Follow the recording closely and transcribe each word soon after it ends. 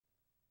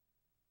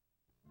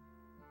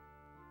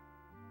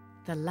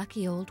The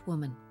Lucky Old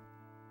Woman.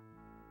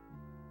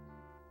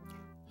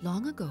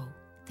 Long ago,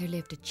 there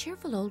lived a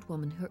cheerful old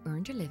woman who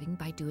earned her living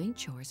by doing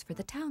chores for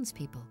the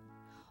townspeople.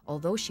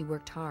 Although she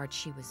worked hard,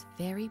 she was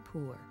very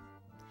poor.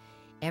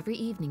 Every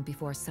evening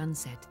before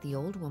sunset, the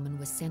old woman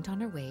was sent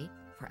on her way,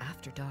 for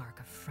after dark,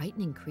 a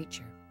frightening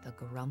creature, the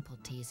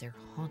Grumple-Teaser,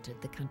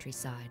 haunted the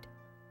countryside.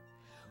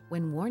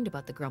 When warned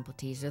about the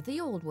Grumple-Teaser,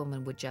 the old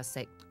woman would just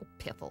say, "Oh,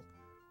 piffle."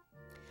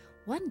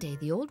 One day,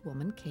 the old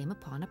woman came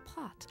upon a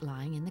pot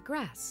lying in the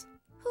grass.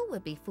 "Who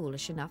would be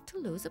foolish enough to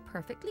lose a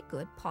perfectly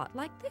good pot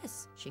like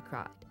this?" she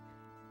cried.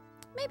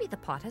 "Maybe the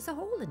pot has a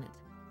hole in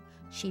it."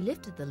 She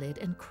lifted the lid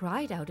and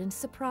cried out in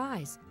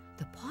surprise.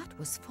 The pot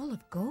was full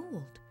of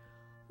gold.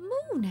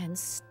 "Moon and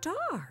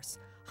stars!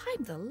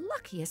 I'm the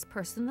luckiest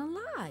person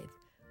alive.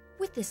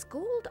 With this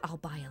gold, I'll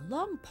buy a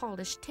long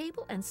polished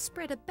table and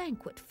spread a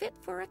banquet fit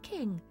for a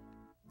king."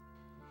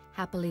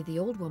 Happily, the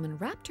old woman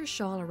wrapped her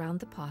shawl around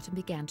the pot and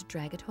began to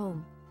drag it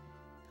home.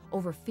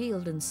 Over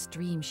field and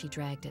stream she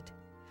dragged it.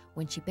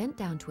 When she bent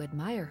down to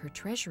admire her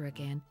treasure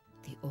again,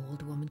 the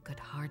old woman could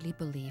hardly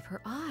believe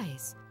her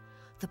eyes.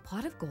 The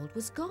pot of gold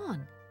was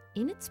gone.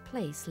 In its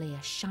place lay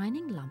a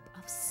shining lump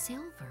of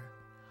silver.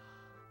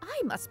 "I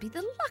must be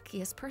the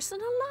luckiest person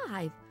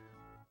alive.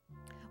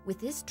 With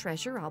this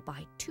treasure, I'll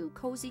buy 2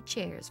 cozy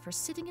chairs for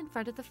sitting in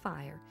front of the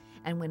fire,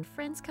 and when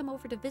friends come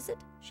over to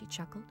visit," she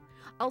chuckled,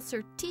 "I'll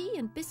serve tea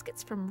and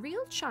biscuits from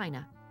real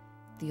china."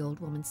 The old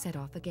woman set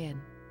off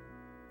again.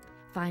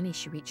 Finally,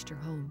 she reached her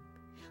home.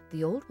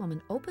 The old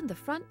woman opened the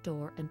front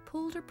door and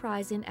pulled her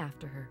prize in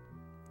after her.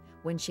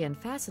 When she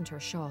unfastened her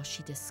shawl,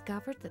 she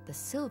discovered that the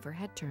silver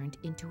had turned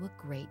into a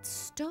great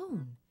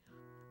stone.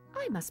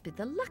 "I must be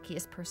the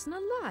luckiest person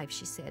alive,"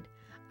 she said.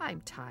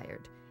 "I'm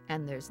tired,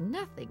 and there's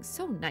nothing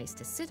so nice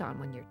to sit on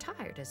when you're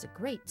tired as a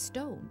great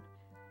stone."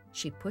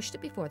 She pushed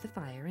it before the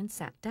fire and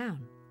sat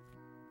down.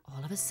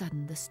 All of a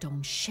sudden, the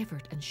stone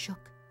shivered and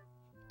shook.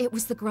 It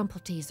was the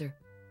Grumple-Teaser.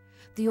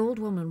 The old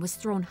woman was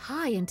thrown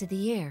high into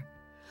the air.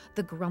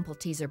 The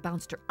Grumple-Teaser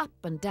bounced her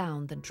up and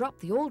down, then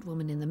dropped the old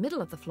woman in the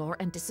middle of the floor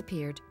and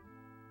disappeared.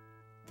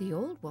 The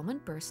old woman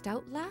burst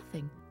out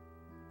laughing.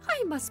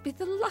 "I must be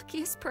the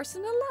luckiest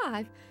person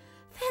alive.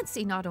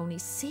 Fancy not only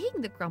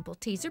seeing the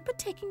Grumple-Teaser, but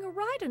taking a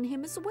ride on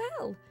him as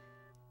well."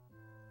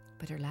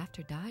 But her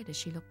laughter died as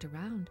she looked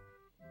around.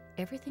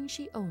 Everything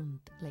she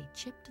owned lay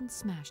chipped and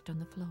smashed on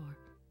the floor.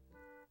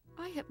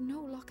 "I have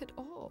no luck at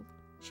all,"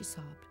 she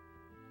sobbed.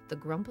 The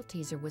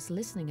Grumple-Teaser was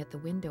listening at the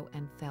window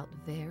and felt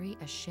very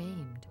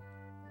ashamed.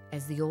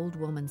 As the old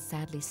woman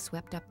sadly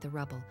swept up the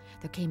rubble,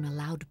 there came a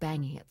loud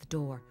banging at the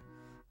door.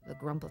 "The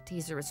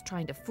Grumple-Teaser is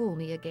trying to fool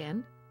me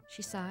again,"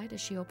 she sighed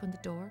as she opened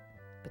the door,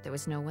 but there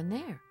was no one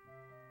there.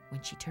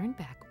 When she turned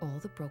back, all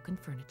the broken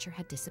furniture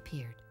had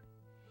disappeared.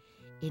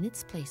 In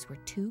its place were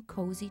 2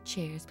 cozy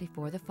chairs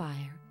before the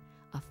fire,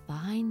 a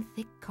fine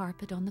thick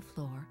carpet on the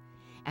floor,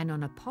 and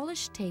on a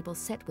polished table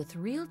set with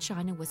real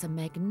china was a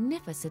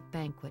magnificent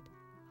banquet.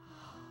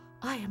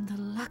 "I am the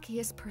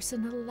luckiest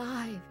person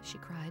alive," she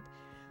cried,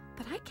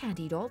 "but I can't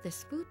eat all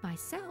this food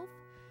myself.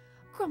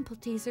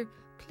 Grumple-Teaser,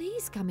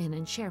 please come in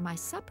and share my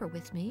supper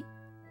with me."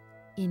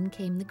 In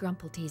came the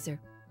Grumple-Teaser.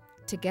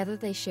 Together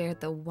they shared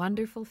the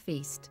wonderful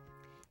feast.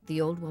 The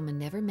old woman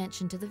never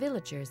mentioned to the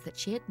villagers that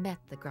she had met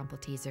the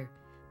Grumple-Teaser,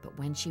 but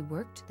when she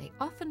worked, they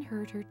often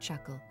heard her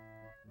chuckle,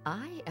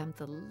 "I am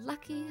the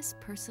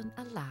luckiest person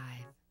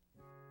alive."